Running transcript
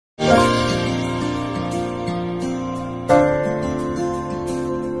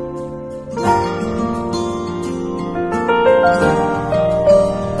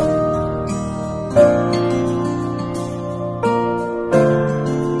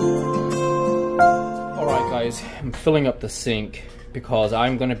guys, I'm filling up the sink because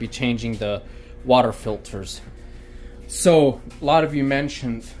I'm going to be changing the water filters. So a lot of you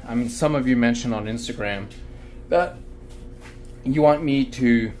mentioned, some of you mentioned on Instagram that you want me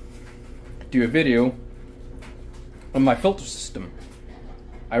to do a video on my filter system.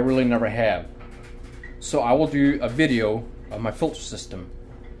 I really never have. So I will do a video of my filter system.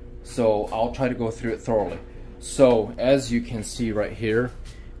 So I'll try to go through it thoroughly. So as you can see right here,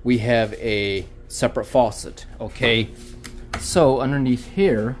 we have a separate faucet, okay? So underneath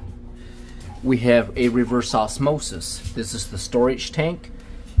here, we have a reverse osmosis. This is the storage tank.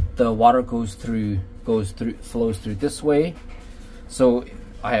 The water flows through this way. So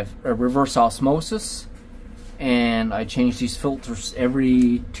I have a reverse osmosis, and I change these filters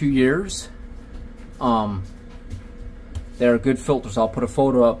every 2 years. They're good filters. I'll put a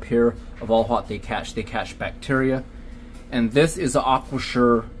photo up here of all what they catch. They catch bacteria. And this is an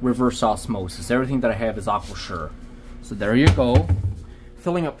Aquasure reverse osmosis. Everything that I have is Aquasure. So there you go.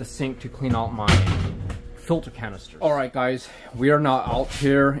 Filling up the sink to clean out my filter canisters. Alright guys, we are now out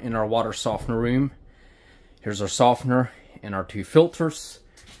here in our water softener room. Here's our softener and our 2 filters.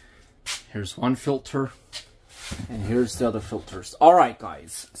 Here's one filter and here's the other filters. Alright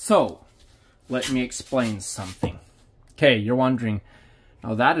guys, so let me explain something. Okay, you're wondering,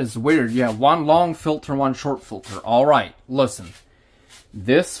 now that is weird. You have one long filter, one short filter. Alright, listen.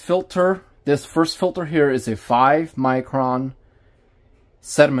 This filter, this first filter here is a 5 micron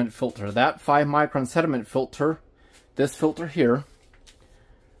sediment filter. That 5 micron sediment filter, this filter here,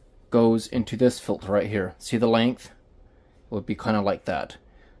 goes into this filter right here. See the length? It would be kind of like that.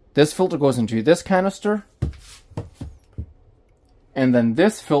 This filter goes into this canister, and then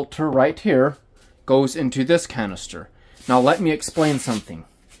this filter right here goes into this canister. Now let me explain something.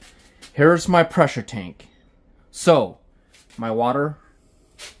 Here's my pressure tank. So my water,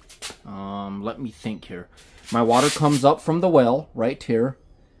 let me think here. My water comes up from the well right here,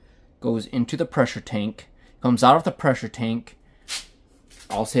 goes into the pressure tank, comes out of the pressure tank.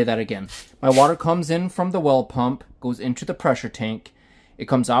 I'll say that again. My water comes in from the well pump, goes into the pressure tank. It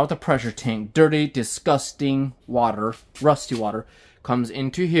comes out of the pressure tank. Dirty, disgusting water, rusty water, comes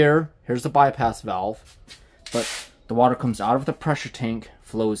into here. Here's the bypass valve. But the water comes out of the pressure tank,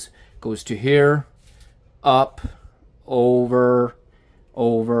 goes to here, up, over,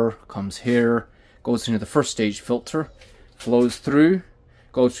 comes here, goes into the first stage filter, flows through,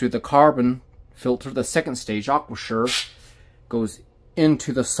 goes through the carbon filter, the second stage, Aquasure, goes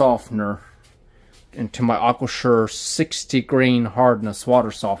into the softener, into my Aquasure 60 grain hardness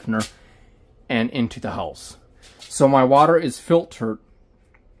water softener, and into the house. So my water is filtered.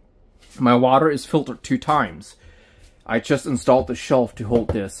 My water is filtered 2 times. I just installed the shelf to hold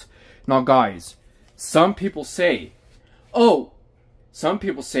this. Now guys, some people say install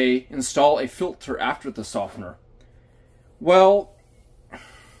a filter after the softener. Well,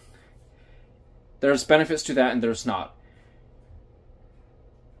 there's benefits to that and there's not.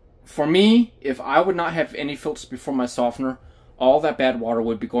 For me, if I would not have any filters before my softener, all that bad water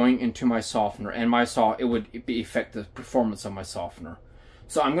would be going into my softener, and it would affect the performance of my softener.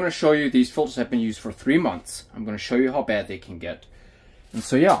 So I'm going to show you, these filters have been used for 3 months. I'm going to show you how bad they can get. And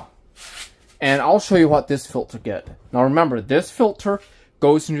so yeah. And I'll show you what this filter get. Now remember, this filter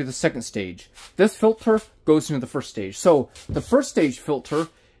goes into the second stage. This filter goes into the first stage. So the first stage filter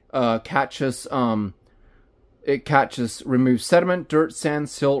removes sediment, dirt, sand,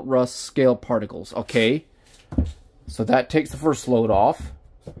 silt, rust, scale particles. Okay. So that takes the first load off.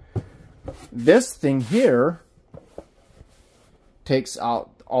 This thing here takes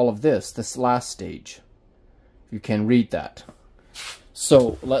out all of this last stage. You can read that.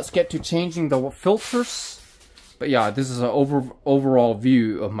 So let's get to changing the filters. But yeah, this is an overall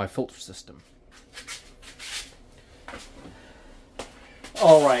view of my filter system.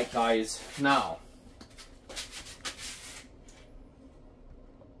 Alright guys, now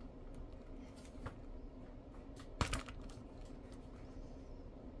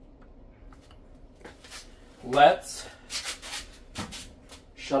let's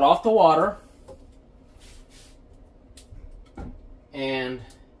shut off the water and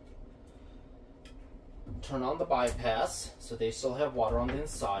turn on the bypass so they still have water on the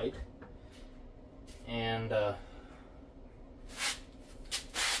inside, and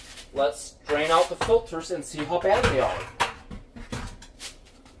let's drain out the filters and see how bad they are.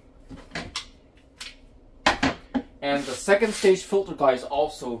 And the second stage filter, guys,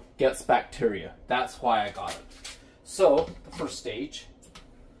 also gets bacteria. That's why I got it. So the first stage,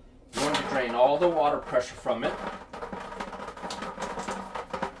 you want to drain all the water pressure from it.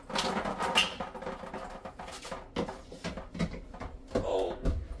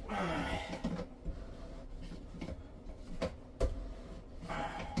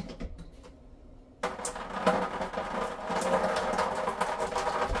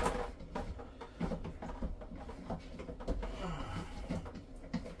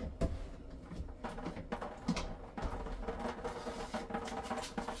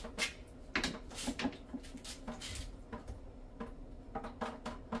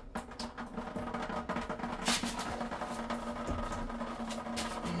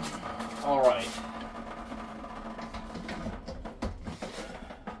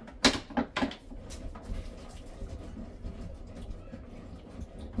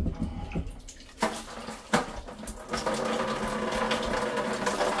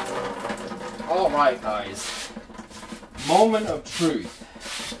 Alright guys, moment of truth.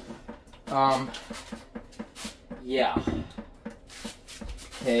 Yeah.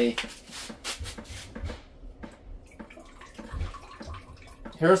 Okay.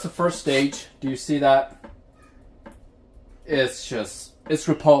 Here's the first stage. Do you see that? It's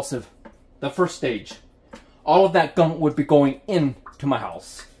repulsive. The first stage. All of that gunk would be going into my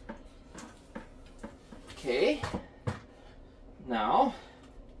house. Okay. Now.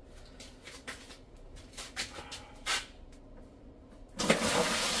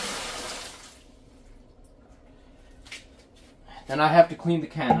 Then I have to clean the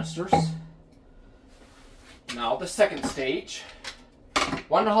canisters. Now the second stage.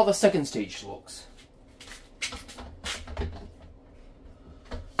 Wonder how the second stage looks.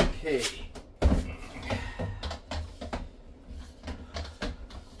 Okay.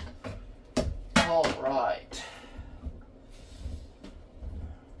 All right.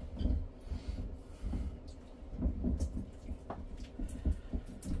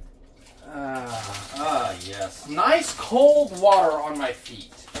 Yes. Nice cold water on my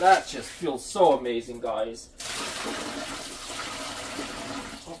feet. That just feels so amazing, guys.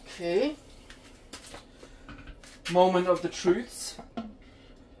 Okay. Moment of the truths.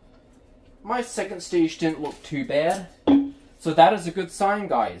 My second stage didn't look too bad. So that is a good sign,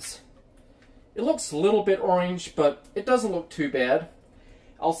 guys. It looks a little bit orange, but it doesn't look too bad.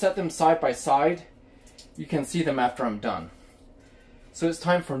 I'll set them side by side. You can see them after I'm done. So it's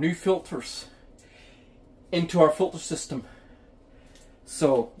time for new filters into our filter system.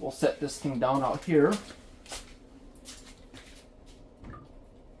 So we'll set this thing down out here.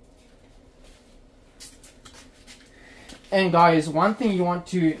 And guys, one thing you want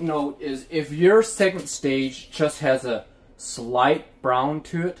to note is if your second stage just has a slight brown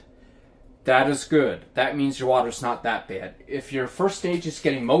to it, that is good. That means your water's not that bad. If your first stage is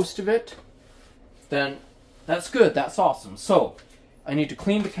getting most of it, then that's good. That's awesome. So I need to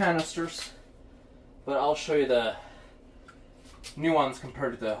clean the canisters, but I'll show you the new ones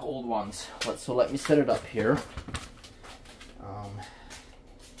compared to the old ones. So let me set it up here.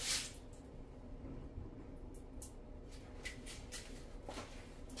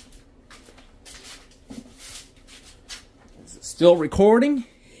 Is it still recording?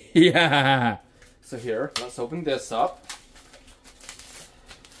 Yeah. So here, let's open this up.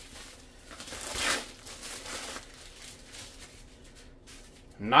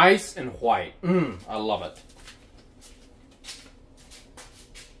 Nice and white. I love it.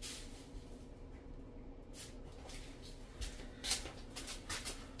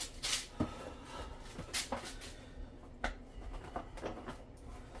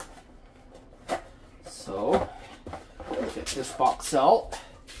 So, get this box out.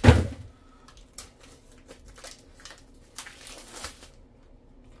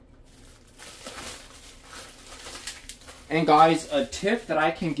 And guys, a tip that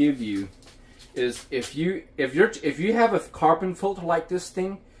I can give you is if you have a carbon filter like this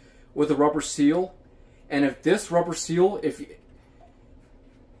thing with a rubber seal, and if this rubber seal,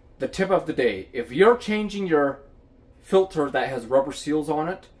 the tip of the day, if you're changing your filter that has rubber seals on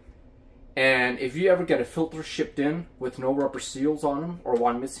it, and if you ever get a filter shipped in with no rubber seals on them or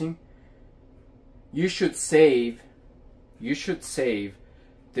one missing, you should save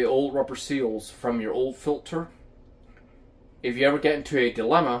the old rubber seals from your old filter. If you ever get into a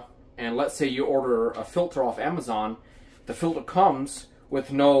dilemma, and let's say you order a filter off Amazon, the filter comes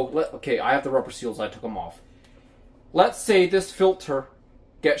with no, okay, I have the rubber seals, I took them off. Let's say this filter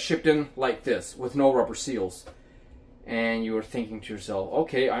gets shipped in like this with no rubber seals, and you are thinking to yourself,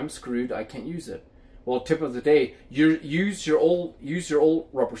 okay, I'm screwed, I can't use it. Well, tip of the day, use your old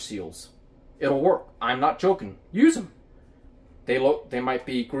rubber seals. It'll work. I'm not joking. Use them. They might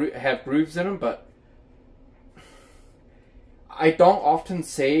have grooves in them, but I don't often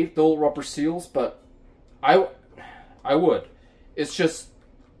save the old rubber seals, but I would. It's just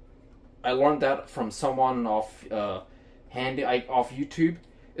I learned that from someone off off YouTube.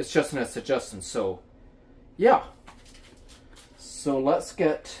 It's just a suggestion. So yeah. So let's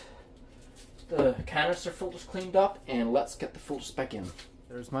get the canister filters cleaned up and let's get the filters back in.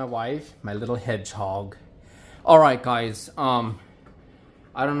 There's my wife, my little hedgehog. All right, guys. I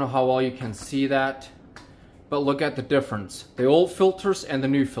don't know how well you can see that. But look at the difference. The old filters and the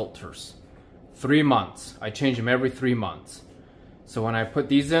new filters. 3 months. I change them every 3 months. So when I put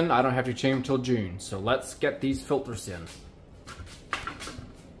these in, I don't have to change them until June. So let's get these filters in.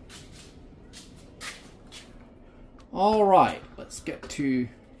 Alright, let's get to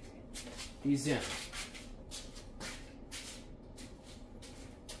these in.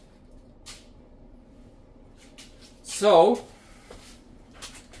 So,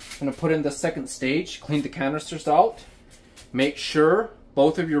 I'm going to put in the second stage, clean the canisters out. Make sure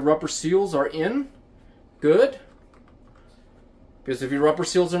both of your rubber seals are in. Good. Because if your rubber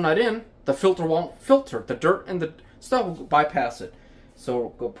seals are not in, the filter won't filter. The dirt and the stuff will bypass it.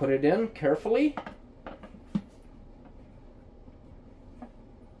 So go put it in carefully.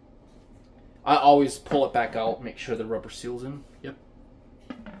 I always pull it back out, make sure the rubber seal's in. Yep.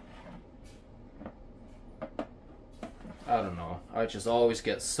 I don't know. I just always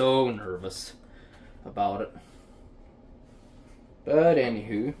get so nervous about it. But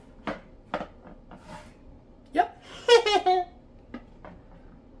anywho. Yep.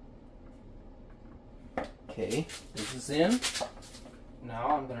 Okay, this is in.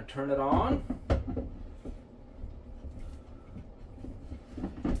 Now I'm going to turn it on.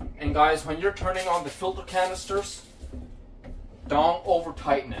 And guys, when you're turning on the filter canisters, don't over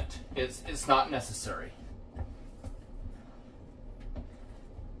tighten it. It's not necessary.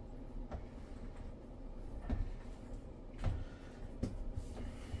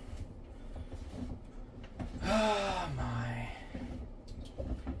 Ah, my.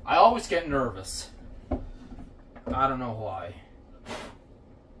 I always get nervous. I don't know why.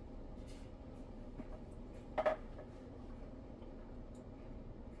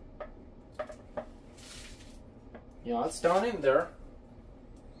 Yeah, it's down in there.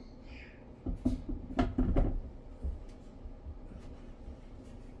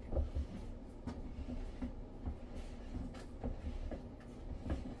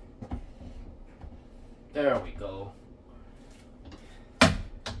 There we go.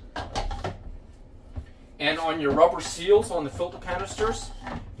 And on your rubber seals on the filter canisters,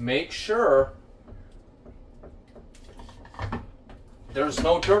 make sure there's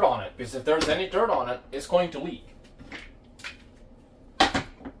no dirt on it, because if there's any dirt on it, it's going to leak.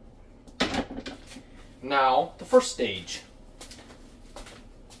 Now, the first stage.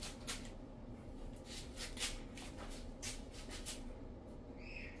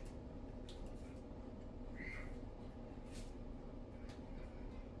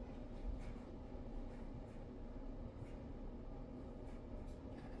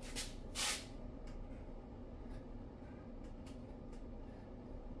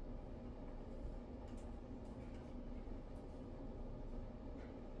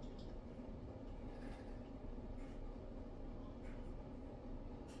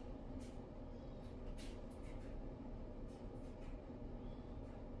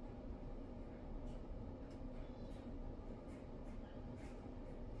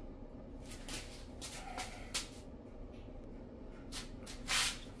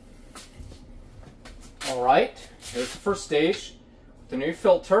 Alright, here's the first stage with the new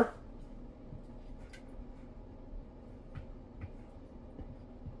filter.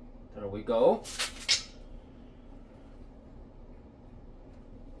 There we go.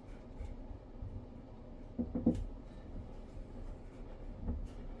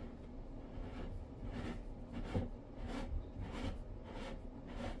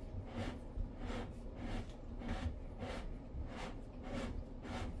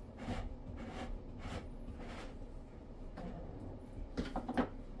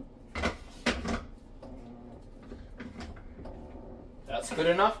 That's good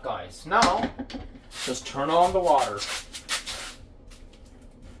enough, guys. Now, just turn on the water.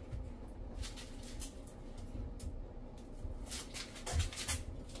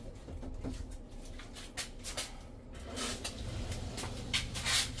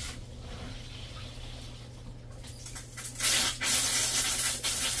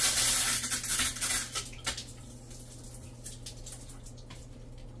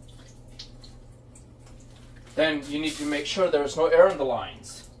 Then you need to make sure there's no air in the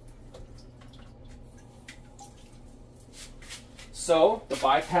lines. So the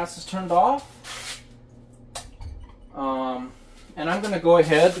bypass is turned off. And I'm going to go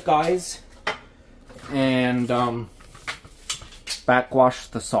ahead, guys, and backwash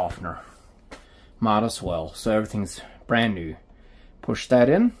the softener. Might as well. So everything's brand new. Push that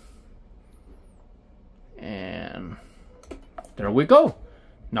in. And there we go.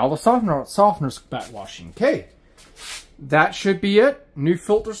 Now the softener's backwashing. Okay, that should be it. New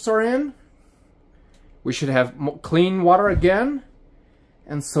filters are in. We should have clean water again.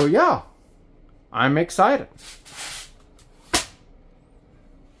 And so yeah, I'm excited.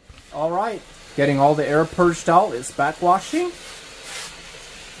 All right, getting all the air purged out. It's backwashing.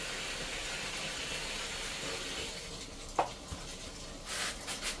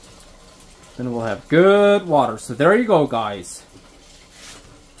 Then we'll have good water. So there you go, guys.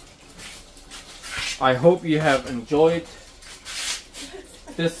 I hope you have enjoyed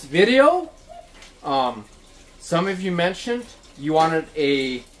this video. Some of you mentioned you wanted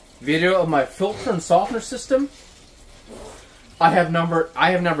a video of my filter and softener system. I have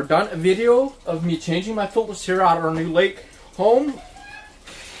never done a video of me changing my filters here out of our new lake home.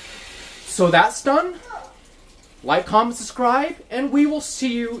 So that's done. Like, comment, subscribe, and we will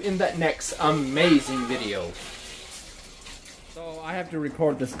see you in that next amazing video. So I have to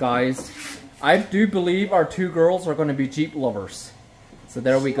record this, guys. I do believe our two girls are going to be Jeep lovers. So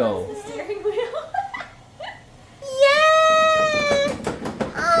there we go. The steering wheel.